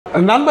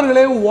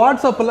நண்பர்களே,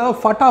 வாட்ஸ்அப்பில்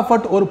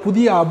ஃபட்டாஃபட் ஒரு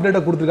புதிய அப்டேட்டை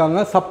கொடுத்துருக்காங்க.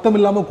 சப்தம்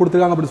இல்லாமல்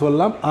கொடுத்துருக்காங்க அப்படின்னு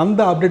சொல்லலாம். அந்த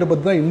அப்டேட்டை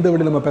பற்றி தான் இந்த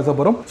வீடியோ நம்ம பேச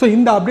போகிறோம். ஸோ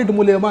இந்த அப்டேட்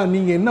மூலியமாக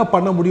நீங்கள் என்ன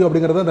பண்ண முடியும்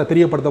அப்படிங்கிறத நான்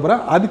தெரியப்படுத்த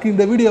போகிறேன். அதுக்கு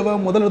இந்த வீடியோவை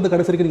முதல்ல இருந்து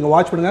கடைசி வரைக்கும் நீங்கள்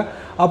வாட்ச் பண்ணுங்கள்.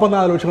 அப்போ தான்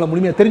அதில் விஷயங்களை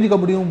முழுமையாக தெரிஞ்சுக்க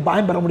முடியும்,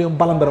 பயம் பெற முடியும்,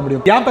 பலம் பெற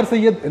முடியும். என் பேர்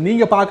சையத்,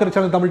 நீங்கள் பார்க்குற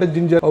சேனல் தமிழ் டெக்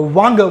ஜிஞ்சர்.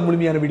 வாங்க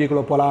முழுமையான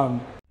வீடியோக்குள்ளே போகலாம்.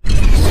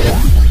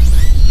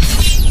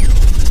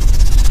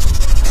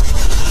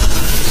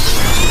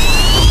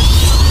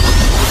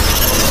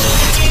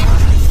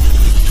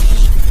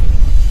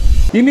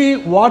 இனி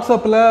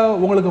வாட்ஸ்அப்பில்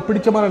உங்களுக்கு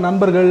பிடிச்சமான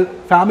நண்பர்கள்,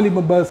 ஃபேமிலி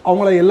மெம்பர்ஸ்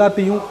அவங்கள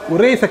எல்லாத்தையும்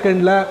ஒரே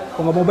செகண்டில்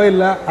உங்கள்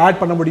மொபைலில் ஆட்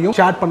பண்ண முடியும்,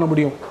 சேட் பண்ண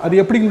முடியும். அது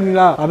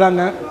எப்படிங்களா?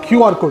 அதாங்க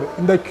QR கோடு.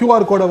 இந்த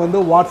QR கோடை வந்து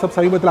வாட்ஸ்அப்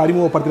சமீபத்தில்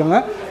அறிமுகப்படுத்துகிறாங்க.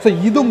 ஸோ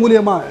இது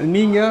மூலியமாக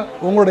நீங்கள்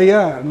உங்களுடைய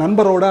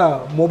நண்பரோட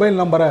மொபைல்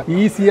நம்பரை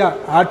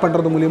ஈஸியாக ஆட்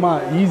பண்ணுறது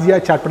மூலியமாக ஈஸியாக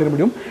சேட் பண்ணிட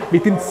முடியும்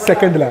வித்தின்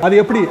செகண்டில். அது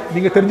எப்படி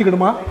நீங்கள்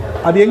தெரிஞ்சுக்கணுமா?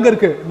 அது எங்கே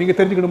இருக்குது நீங்கள்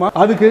தெரிஞ்சுக்கணுமா?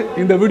 அதுக்கு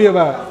இந்த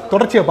வீடியோவை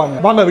தொடர்ச்சியாக பாருங்க.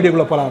 வாங்க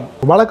வீடியோக்குள்ளே போகலாம்.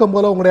 வழக்கம்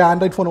போல் உங்களுடைய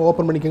ஆண்ட்ராய்ட் ஃபோனை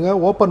ஓப்பன் பண்ணிக்கோங்க.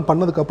 ஓப்பன்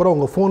பண்ணதுக்கப்புறம்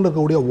உங்கள் ஃபோனில்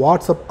இருக்கக்கூடிய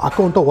வாட்ஸ்அப்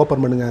அக்கௌண்ட்டை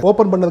ஓப்பன் பண்ணுங்க.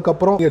 ஓப்பன்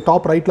பண்ணதுக்கப்புறம் நீங்கள்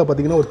டாப் ரைட்டில்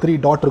பார்த்தீங்கன்னா ஒரு 3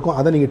 டாட் இருக்கும்.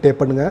 அதை நீங்கள் டேப்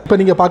பண்ணுங்க. இப்போ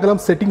நீங்கள்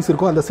பார்க்கலாம் செட்டிங்ஸ்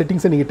இருக்கும். அந்த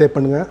செட்டிங்ஸை நீங்கள் டேப்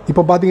பண்ணுங்க.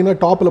 இப்போ பார்த்தீங்கன்னா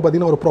டாப்பில்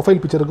பார்த்தீங்கன்னா ஒரு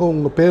ப்ரொஃபைல் பிக்சர் இருக்கும்,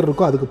 உங்கள் பேர்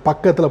இருக்கும். அதுக்கு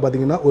பக்கத்தில்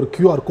பார்த்தீங்கன்னா ஒரு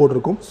QR கோட்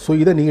இருக்கும். ஸோ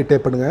இதை நீங்கள்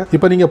டேப் பண்ணுங்க.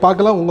 இப்போ நீங்கள்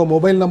பார்க்கலாம் உங்கள்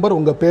மொபைல் நம்பர்,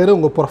 உங்கள் பேர்,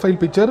 உங்கள்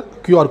ப்ரொஃபைல் பிக்சர்,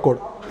 QR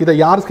கோட். இதை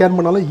யார் ஸ்கேன்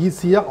பண்ணாலும்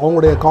ஈஸியாக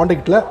அவங்களுடைய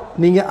காண்டாக்டில்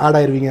நீங்கள் ஆட்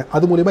ஆயிருவீங்க.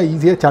 அது மூலிமா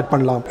ஈஸியாக சேட்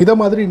பண்ணலாம். இதை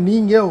மாதிரி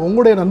நீங்கள்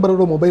உங்களுடைய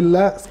நண்பரோட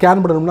மொபைலில்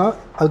ஸ்கேன் பண்ணணும்னா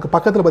அதுக்கு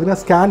பக்கத்தில்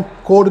பார்த்தீங்கன்னா ஸ்கேன்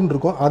கோடுன்னு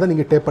இருக்கும். அதை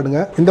நீங்கள் டேப்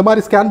பண்ணுங்கள். இந்த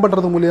மாதிரி ஸ்கேன்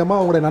பண்ணுறது மூலியமாக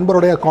உங்களுடைய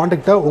நண்பருடைய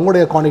காண்டாக்டை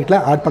உங்களுடைய காண்டாக்டில்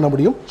ஆட் பண்ண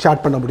முடியும்,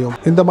 சேட் பண்ண முடியும்.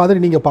 இந்த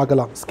மாதிரி நீங்கள்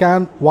பார்க்கலாம்.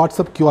 ஸ்கேன்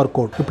வாட்ஸ்அப் QR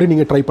கோட் இப்படி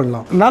நீங்கள் ட்ரை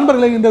பண்ணலாம்.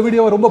 நண்பர்களே, இந்த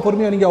வீடியோவை ரொம்ப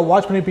பொறுமையாக நீங்கள்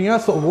வாட்ச் பண்ணிப்பீங்க.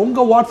 ஸோ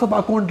உங்கள் வாட்ஸ்அப்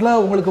அக்கௌண்ட்டில்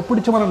உங்களுக்கு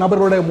பிடிச்சமான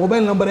நபருடைய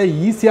மொபைல் நம்பரை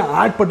ஈஸியாக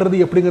ஆட்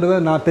பண்ணுறது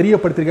எப்படிங்கிறத நான்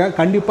தெரியப்படுத்திருக்கேன்.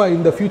 கண்டிப்பாக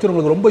இந்த ஃபியூச்சர்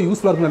உங்களுக்கு ரொம்ப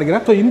யூஸ்ஃபுல்லாக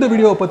நினைக்கிறேன். ஸோ இந்த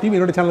வீடியோ பற்றியும்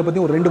என்னோட சேனல்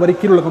பற்றி ஒரு 2 வரி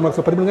கீழே உள்ள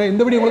கமெண்ட்ஸ் பதிவுங்க.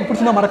 இந்த வீடியோ உங்களுக்கு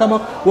பிடிச்சா மறக்காம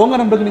உங்க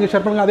நண்பர்களுக்கு நீங்க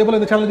ஷேர் பண்ணுங்க. அதே போல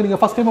இந்த சேனலுக்கு நீங்க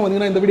ஃபர்ஸ்ட் டைம்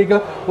வந்தீங்கன்னா இந்த வீடியோக்கு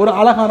ஒரு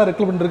அழகான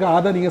ரெக்கமெண்ட் இருக்கு.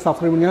 அதை நீங்க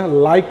சப்ஸ்கிரைப் பண்ணுங்க,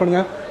 லைக்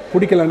பண்ணுங்க.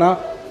 பிடிக்கலன்னா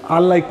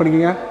அன்லைக்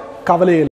பண்ணிக்கங்க. கவலையே